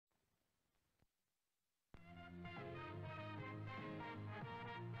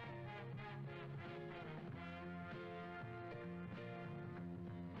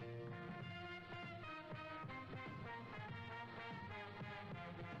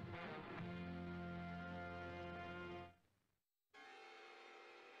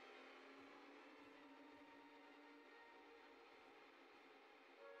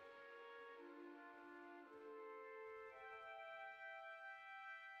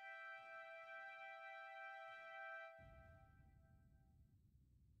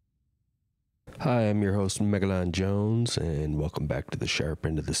Hi, I'm your host, Megalon Jones, and welcome back to the sharp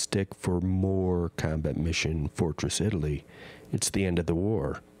end of the stick for more combat mission Fortress Italy. It's the end of the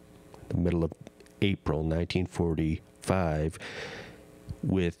war, the middle of April 1945,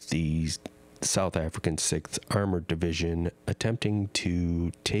 with the South African 6th Armored Division attempting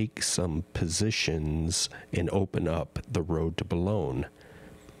to take some positions and open up the road to Boulogne.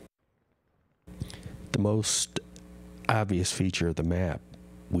 The most obvious feature of the map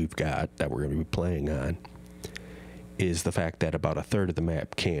we've got that we're going to be playing on is the fact that about a third of the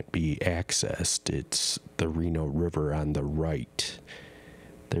map can't be accessed. It's the Reno River on the right.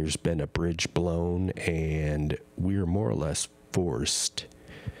 There's been a bridge blown, and we're more or less forced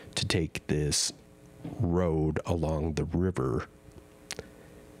to take this road along the river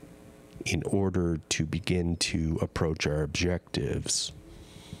in order to begin to approach our objectives.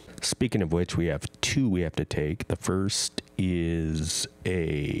 Speaking of which, we have two we have to take. The first is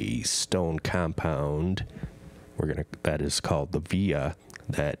a stone compound. That is called the Via,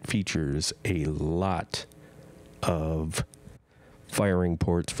 that features a lot of firing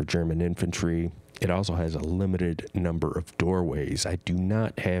ports for German infantry. It also has a limited number of doorways. I do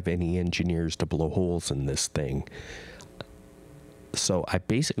not have any engineers to blow holes in this thing, so I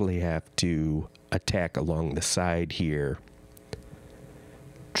basically have to attack along the side here.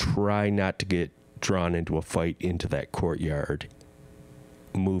 Try not to get drawn into a fight into that courtyard.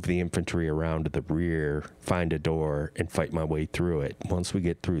 Move the infantry around to the rear, find a door, and fight my way through it. Once we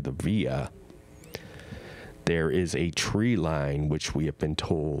get through the Via, there is a tree line which we have been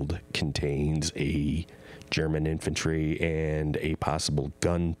told contains a German infantry and a possible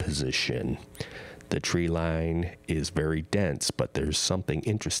gun position. The tree line is very dense, but there's something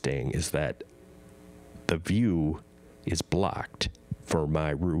interesting, is that the view is blocked for my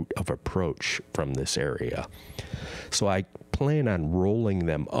route of approach from this area. So I plan on rolling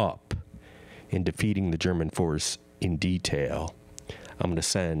them up and defeating the German force in detail. I'm going to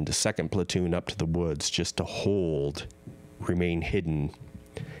send a second platoon up to the woods just to remain hidden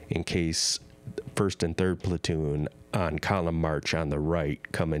in case first and third platoon on column march on the right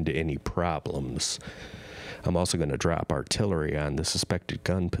come into any problems. I'm also going to drop artillery on the suspected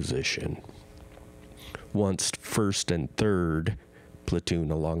gun position. Once first and third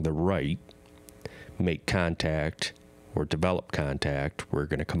platoon along the right make contact or develop contact, we're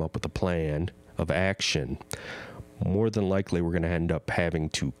going to come up with a plan of action. More than likely, we're going to end up having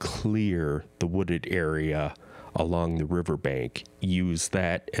to clear the wooded area along the riverbank, use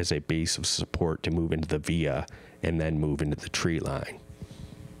that as a base of support to move into the Via, and then move into the tree line.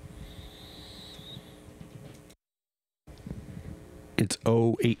 It's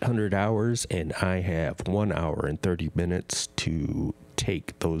 0800 hours, and I have 1 hour and 30 minutes to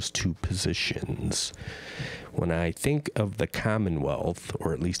take those two positions. When I think of the Commonwealth,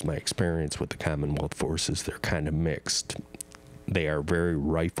 or at least my experience with the Commonwealth forces, they're kind of mixed. They are very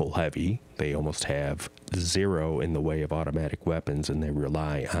rifle heavy. They almost have zero in the way of automatic weapons, and they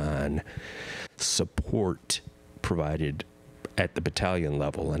rely on support provided at the battalion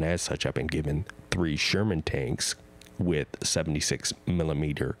level. And as such, I've been given 3 Sherman tanks with 76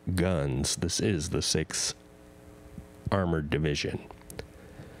 millimeter guns. This is the 6th Armored Division.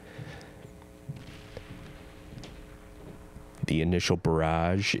 The initial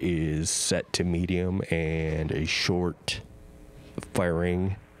barrage is set to medium and a short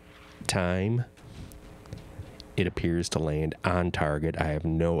firing time. It appears to land on target. I have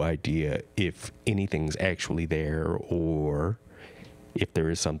no idea if anything's actually there, or if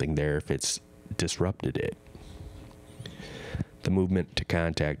there is something there, if it's disrupted it. The movement to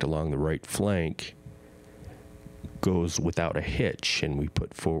contact along the right flank goes without a hitch, and we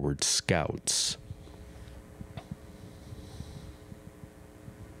put forward scouts.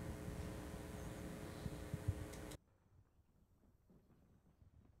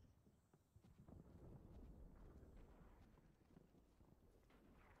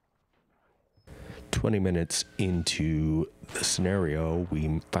 "20 minutes into the scenario,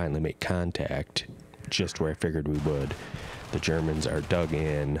 we finally make contact just where I figured we would. The Germans are dug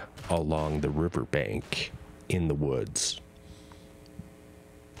in along the riverbank in the woods.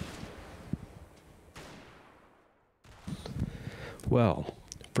 Well,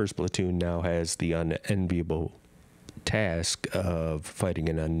 first platoon now has the unenviable task of fighting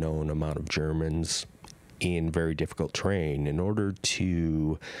an unknown amount of Germans in very difficult terrain. In order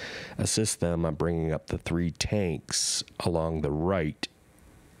to assist them, I'm bringing up the 3 tanks along the right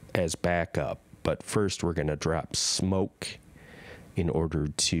as backup. But first, we're going to drop smoke in order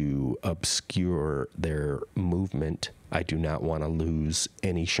to obscure their movement. I do not want to lose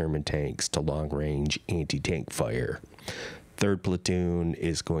any Sherman tanks to long-range anti-tank fire. 3rd platoon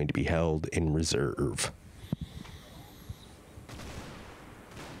is going to be held in reserve.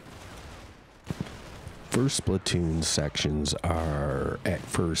 First platoon sections are at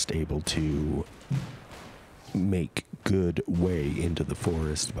first able to make good way into the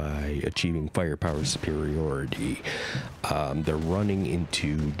forest by achieving firepower superiority. They're running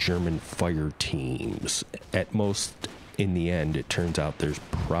into German fire teams. At most, in the end, it turns out there's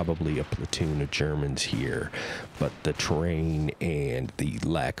probably a platoon of Germans here, but the terrain and the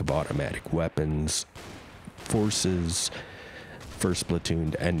lack of automatic weapons forces first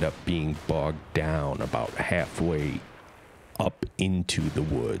platoon to end up being bogged down about halfway up into the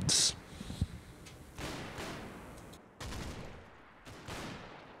woods.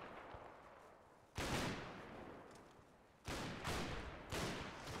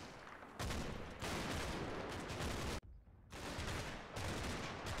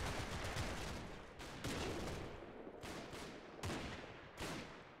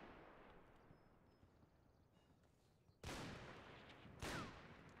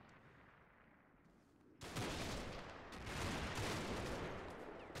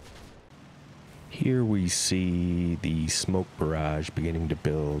 Here we see the smoke barrage beginning to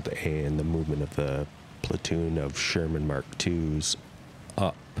build and the movement of the platoon of Sherman Mark IIs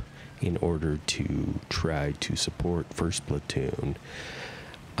up in order to try to support 1st platoon.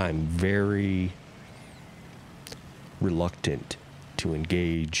 I'm very reluctant to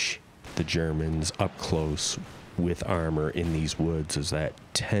engage the Germans up close with armor in these woods, as that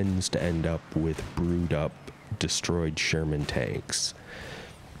tends to end up with brewed up, destroyed Sherman tanks.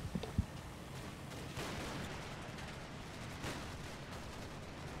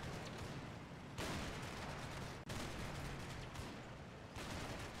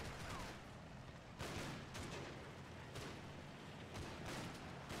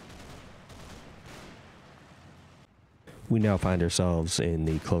 We now find ourselves in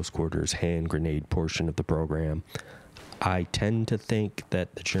the close quarters hand grenade portion of the program. I tend to think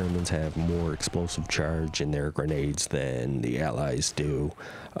that the Germans have more explosive charge in their grenades than the Allies do.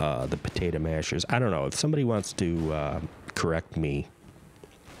 The potato mashers, I don't know, if somebody wants to correct me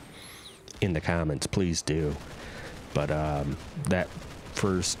in the comments, please do. But that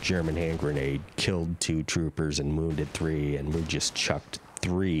first German hand grenade killed 2 troopers and wounded 3, and we just chucked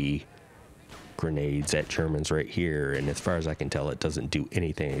 3 grenades at Germans right here, and as far as I can tell, it doesn't do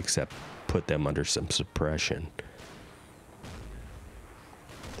anything except put them under some suppression.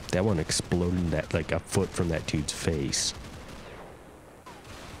 That one exploded that like a foot from that dude's face.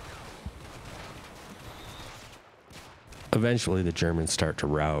 Eventually the Germans start to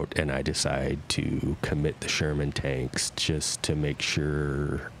rout, and I decide to commit the Sherman tanks just to make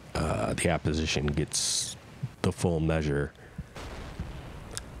sure the opposition gets the full measure.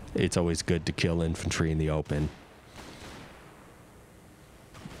 It's always good to kill infantry in the open.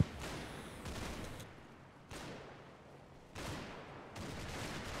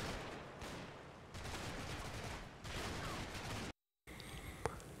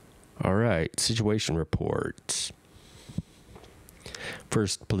 All right, situation reports.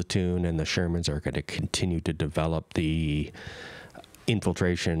 1st platoon and the Shermans are going to continue to develop the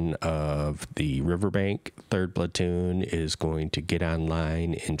infiltration of the riverbank. 3rd platoon is going to get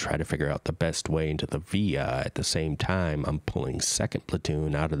online and try to figure out the best way into the via. At the same time, I'm pulling 2nd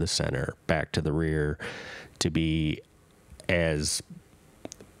platoon out of the center back to the rear to be as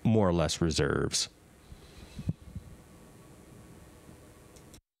more or less reserves.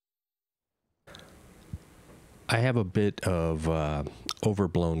 I have a bit of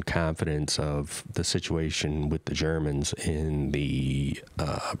overblown confidence of the situation with the Germans in the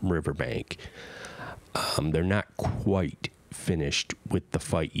riverbank. They're not quite finished with the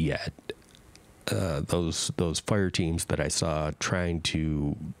fight yet. Those fire teams that I saw trying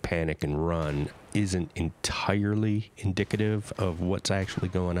to panic and run isn't entirely indicative of what's actually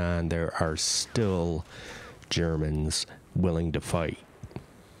going on. There are still Germans willing to fight.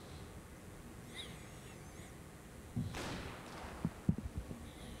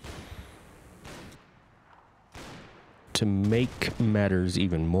 To make matters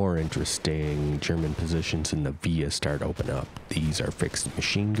even more interesting, German positions in the via start to open up. These are fixed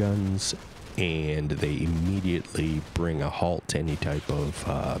machine guns, and they immediately bring a halt to any type of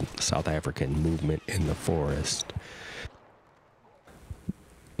South African movement in the forest.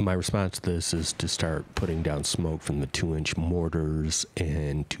 My response to this is to start putting down smoke from the 2-inch mortars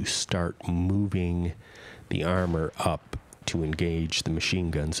and to start moving the armor up to engage the machine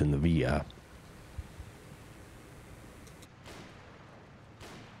guns in the via.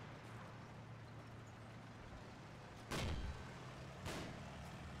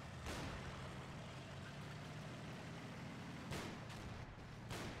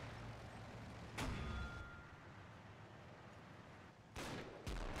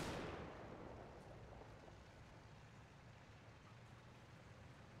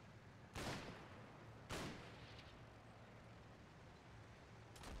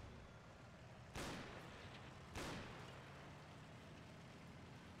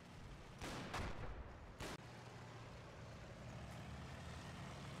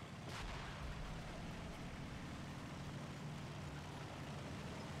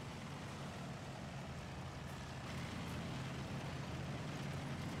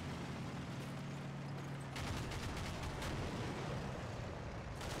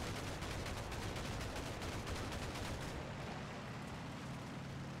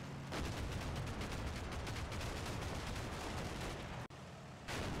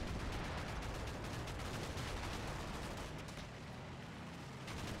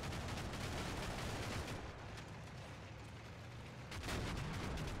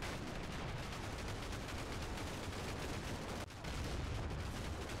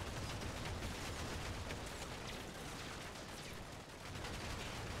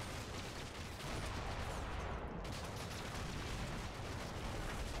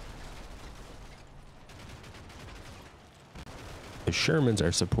 The Shermans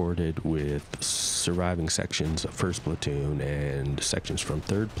are supported with surviving sections of 1st Platoon and sections from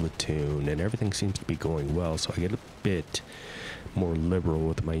 3rd Platoon, and everything seems to be going well, so I get a bit more liberal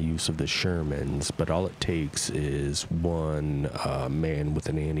with my use of the Shermans, but all it takes is one man with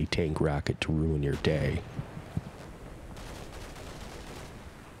an anti-tank rocket to ruin your day.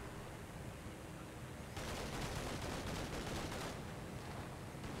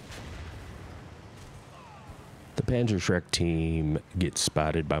 The Panzerschreck team gets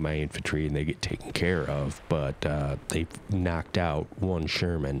spotted by my infantry and they get taken care of, but they've knocked out one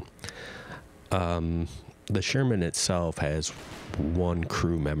Sherman. The Sherman itself has one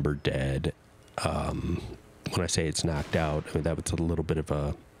crew member dead. When I say it's knocked out, I mean, that was a little bit of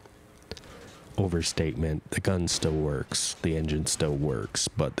a overstatement. The gun still works, the engine still works,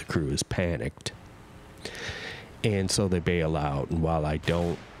 but the crew is panicked. And so they bail out, and while I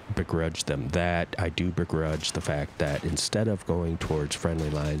don't begrudge them that, I do begrudge the fact that instead of going towards friendly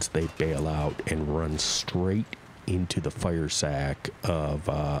lines, they bail out and run straight into the fire sack of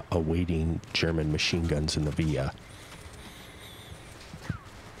awaiting German machine guns in the Via.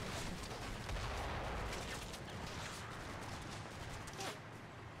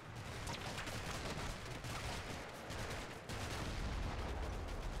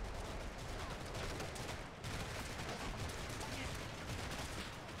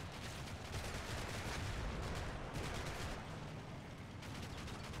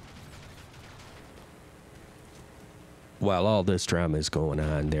 While all this drama is going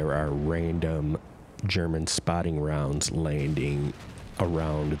on, there are random German spotting rounds landing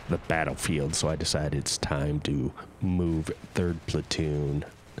around the battlefield, so I decided it's time to move 3rd Platoon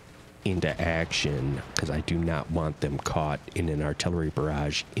into action because I do not want them caught in an artillery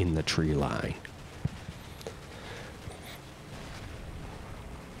barrage in the tree line.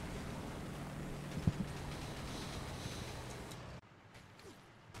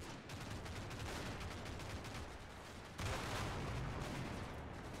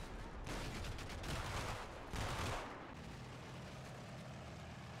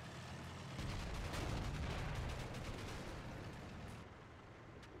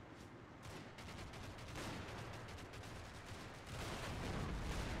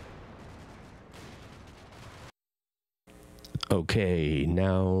 Okay,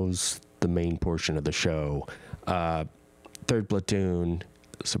 now's the main portion of the show. 3rd Platoon,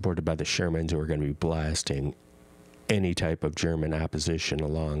 supported by the Shermans, who are going to be blasting any type of German opposition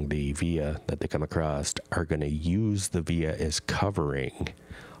along the Via that they come across, are going to use the Via as covering,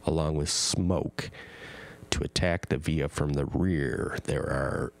 along with smoke, to attack the Via from the rear. There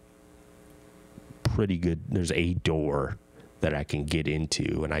are pretty good, there's a door that I can get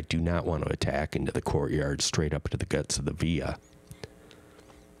into, and I do not want to attack into the courtyard straight up into the guts of the Via.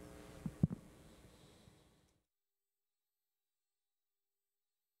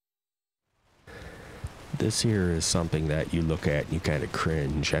 This here is something that you look at and you kind of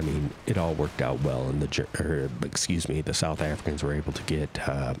cringe. I mean, it all worked out well, and the South Africans were able to get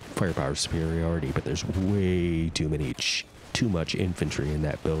firepower superiority, but there's way too much infantry in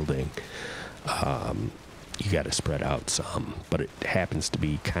that building. You got to spread out some, but it happens to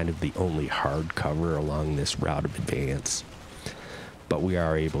be kind of the only hard cover along this route of advance. But we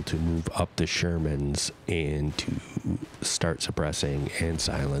are able to move up the Shermans and to start suppressing and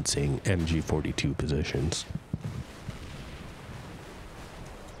silencing MG42 positions.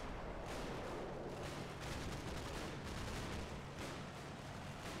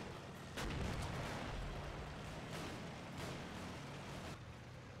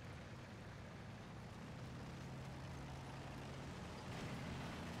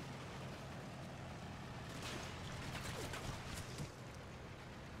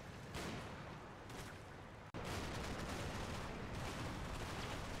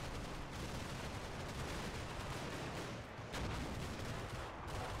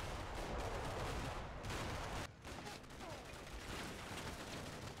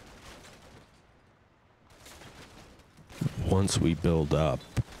 Once we build up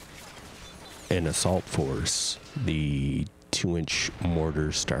an assault force, the 2-inch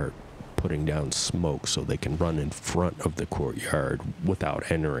mortars start putting down smoke so they can run in front of the courtyard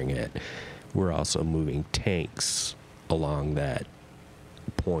without entering it. We're also moving tanks along that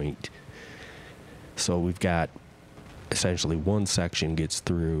point. So we've got essentially one section gets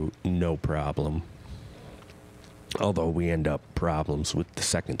through no problem. Although we end up problems with the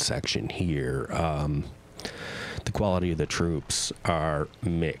second section here. The quality of the troops are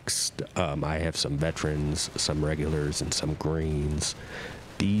mixed. I have some veterans, some regulars, and some greens.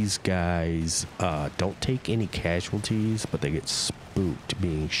 These guys don't take any casualties, but they get spooked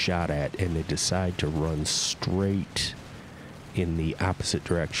being shot at, and they decide to run straight in the opposite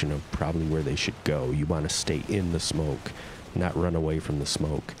direction of probably where they should go. You want to stay in the smoke, not run away from the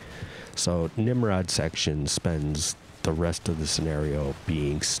smoke. So Nimrod section spends the rest of the scenario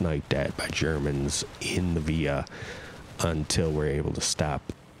being sniped at by Germans in the via until we're able to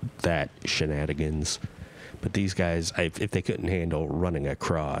stop that shenanigans. But these guys, if they couldn't handle running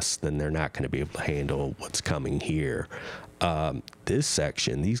across, then they're not going to be able to handle what's coming here. This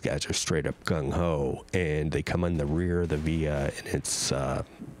section, these guys are straight up gung-ho, and they come in the rear of the via, and it's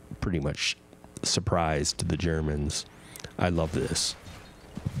pretty much surprise to the Germans. I love this.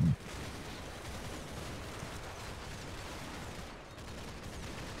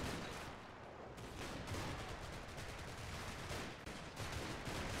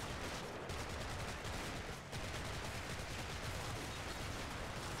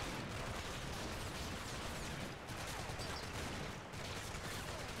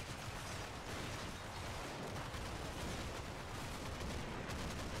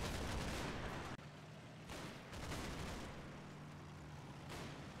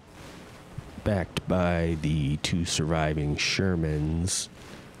 Backed by the two surviving Shermans,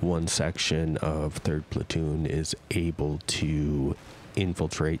 one section of 3rd Platoon is able to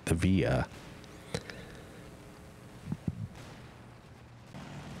infiltrate the via.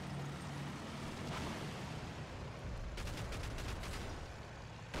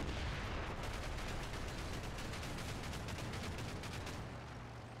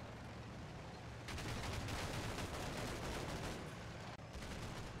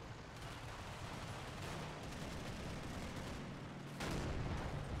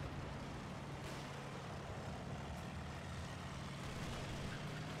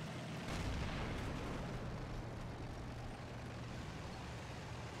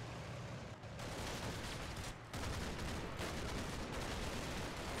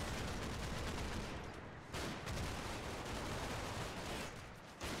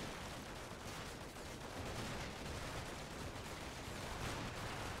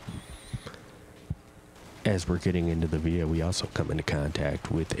 As we're getting into the via, we also come into contact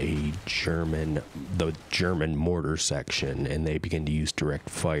with the German mortar section, and they begin to use direct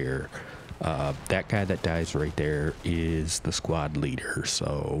fire. That guy that dies right there is the squad leader,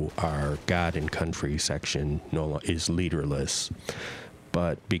 so our God and Country section is leaderless.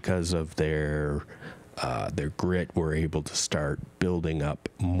 But because of their grit, we're able to start building up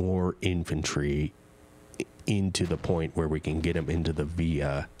more infantry into the point where we can get them into the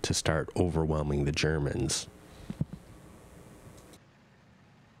via to start overwhelming the Germans.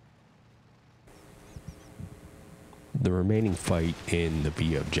 The remaining fight in the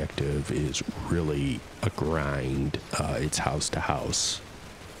via objective is really a grind. It's house to house,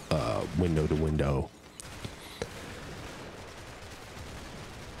 window to window.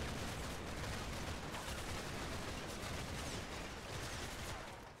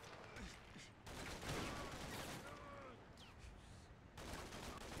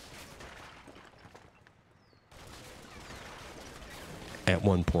 At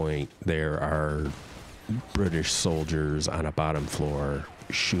one point, there are British soldiers on a bottom floor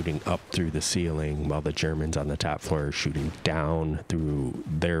shooting up through the ceiling, while the Germans on the top floor are shooting down through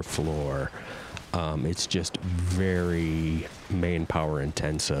their floor. It's just very manpower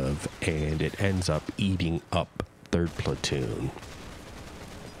intensive, and it ends up eating up 3rd Platoon.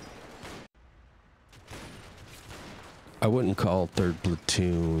 I wouldn't call 3rd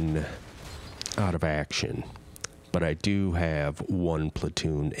Platoon out of action, but I do have one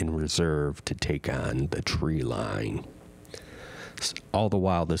platoon in reserve to take on the tree line. All the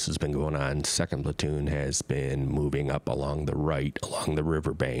while this has been going on, 2nd Platoon has been moving up along the right, along the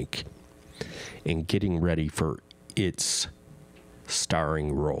riverbank, and getting ready for its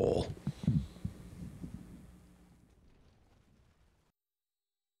starring role.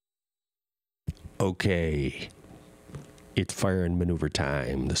 Okay. It's fire and maneuver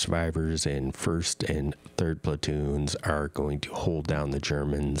time. The survivors in 1st and 3rd platoons are going to hold down the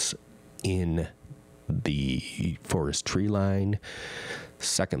Germans in the forest tree line.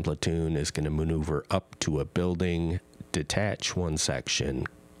 2nd platoon is going to maneuver up to a building, detach one section,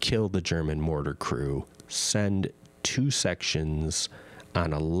 kill the German mortar crew, send 2 sections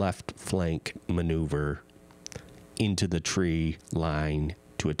on a left flank maneuver into the tree line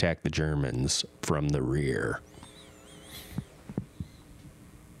to attack the Germans from the rear.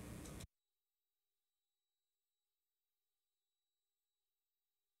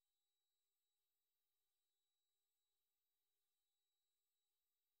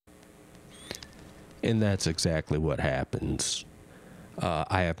 And that's exactly what happens.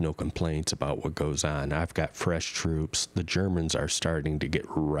 I have no complaints about what goes on. I've got fresh troops. The Germans are starting to get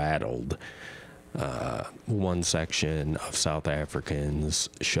rattled. One section of South Africans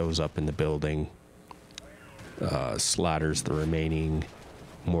shows up in the building, slaughters the remaining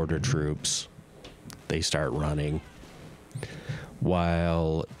mortar troops. They start running,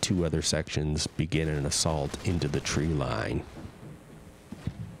 while two other sections begin an assault into the tree line.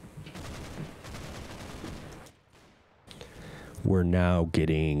 We're now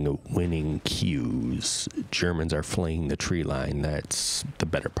getting winning cues. Germans are fleeing the tree line. That's the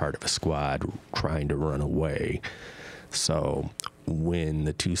better part of a squad trying to run away. So when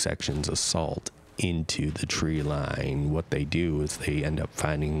the two sections assault into the tree line, what they do is they end up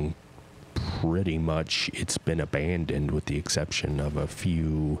finding pretty much it's been abandoned, with the exception of a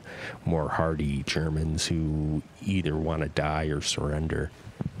few more hardy Germans who either want to die or surrender.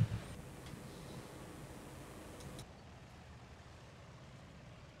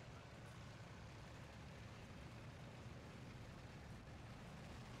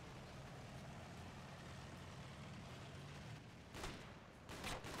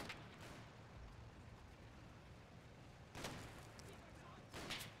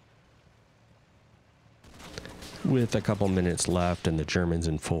 With a couple minutes left and the Germans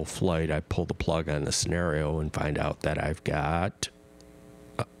in full flight, I pull the plug on the scenario and find out that I've got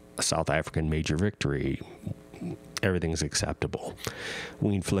a South African major victory. Everything's acceptable.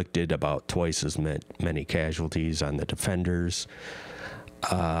 We inflicted about twice as many casualties on the defenders.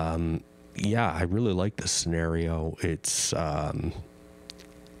 Yeah, I really like this scenario. It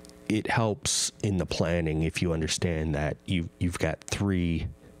helps in the planning if you understand that you've got three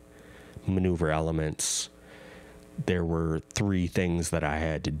maneuver elements. There were three things that I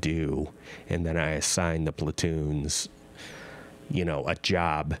had to do, and then I assigned the platoons, a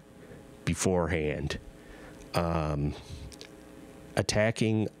job beforehand.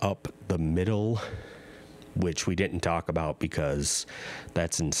 Attacking up the middle, which we didn't talk about because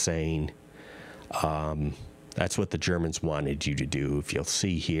that's insane. That's what the Germans wanted you to do. If you'll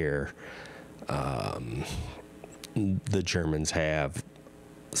see here, the Germans have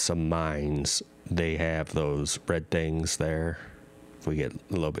some mines. They have those red things there. If we get a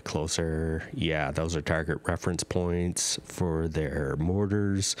little bit closer, yeah, those are target reference points for their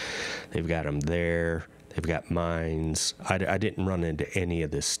mortars. They've got them there. They've got mines. I didn't run into any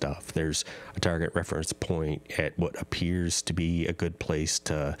of this stuff. There's a target reference point at what appears to be a good place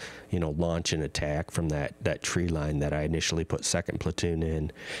to, launch an attack from that tree line that I initially put second platoon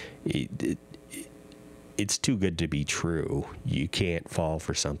in. It's too good to be true. You can't fall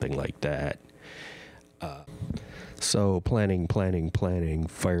for something like that. So planning,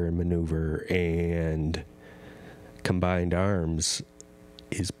 fire and maneuver, and combined arms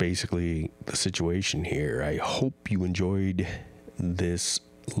is basically the situation here. I hope you enjoyed this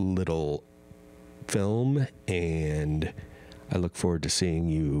little film, and I look forward to seeing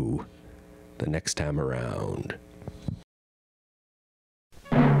you the next time around.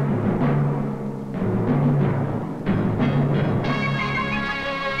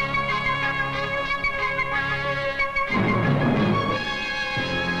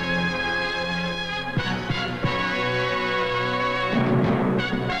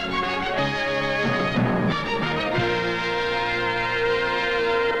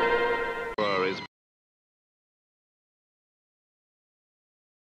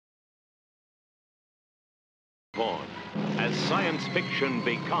 As science fiction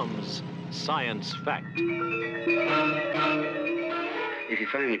becomes science fact. If you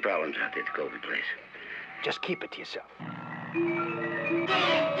find any problems out there at the Colby place, just keep it to yourself.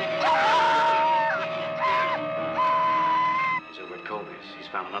 He's over at Colby's. He's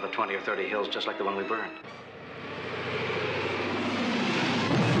found another 20 or 30 hills just like the one we burned.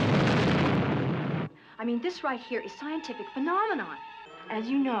 I mean, this right here is scientific phenomenon. As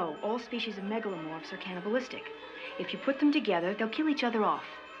you know, all species of megalomorphs are cannibalistic. If you put them together, they'll kill each other off.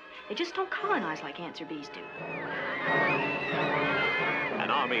 They just don't colonize like ants or bees do. An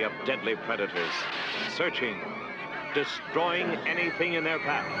army of deadly predators, searching, destroying anything in their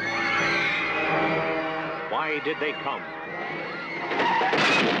path. Why did they come?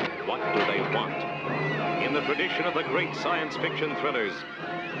 What do they want? In the tradition of the great science fiction thrillers,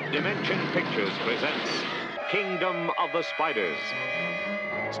 Dimension Pictures presents Kingdom of the Spiders,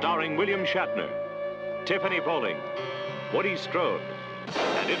 starring William Shatner, Tiffany Poling, Woody Strode,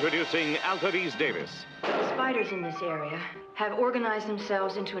 and introducing Alta Reese Davis. The spiders in this area have organized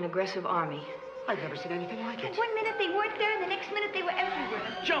themselves into an aggressive army. I've never seen anything like it. One minute they weren't there, and the next minute they were everywhere.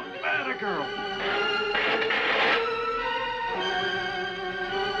 Jump at a girl!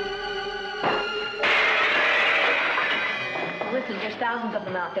 Listen, there's thousands of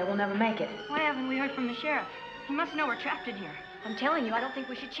them out there. We'll never make it. Why haven't we heard from the sheriff? He must know we're trapped in here. I'm telling you, I don't think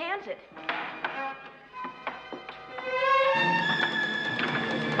we should chance it.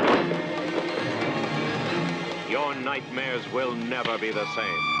 Your nightmares will never be the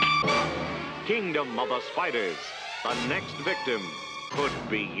same. Kingdom of the Spiders. The next victim could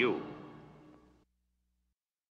be you.